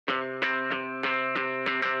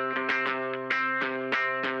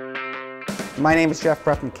My name is Jeff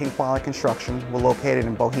Brett from King Quality Construction. We're located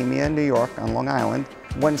in Bohemia, New York, on Long Island.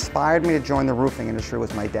 What inspired me to join the roofing industry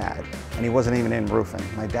was my dad, and he wasn't even in roofing.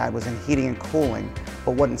 My dad was in heating and cooling,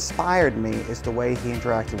 but what inspired me is the way he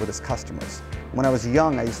interacted with his customers. When I was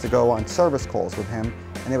young, I used to go on service calls with him,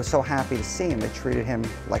 and they were so happy to see him. They treated him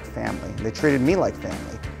like family. They treated me like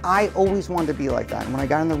family. I always wanted to be like that, and when I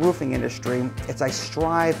got in the roofing industry, I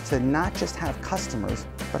strive to not just have customers,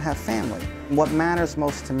 but have family. What matters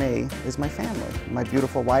most to me is my family. My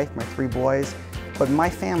beautiful wife, my 3 boys, but my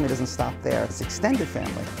family doesn't stop there. It's extended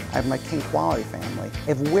family. I have my King Quality family.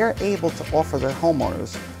 If we're able to offer the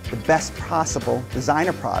homeowners the best possible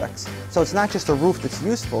designer products, so it's not just a roof that's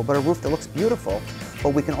useful, but a roof that looks beautiful,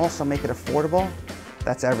 but we can also make it affordable,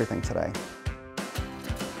 that's everything today.